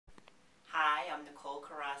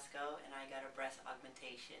Glasgow, and I got a breast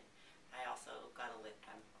augmentation. I also got a lip.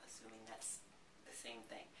 I'm assuming that's the same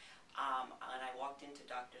thing. And I walked into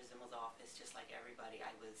Dr. Zemmel's office just like everybody. I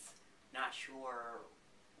was not sure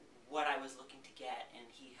what I was looking to get, and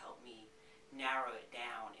he helped me narrow it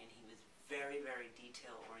down, and he was very, very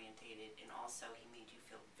detail orientated, and also he made you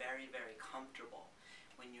feel very, very comfortable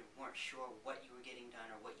when you weren't sure what you were getting done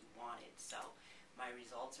or what you wanted. So my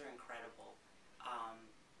results are incredible.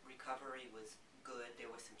 Recovery was good. There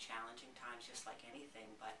were some challenging times, just like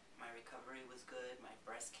anything, but my recovery was good. My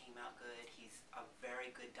breast came out good. He's a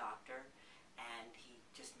very good doctor, and he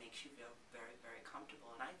just makes you feel very, very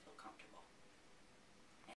comfortable, and I feel comfortable.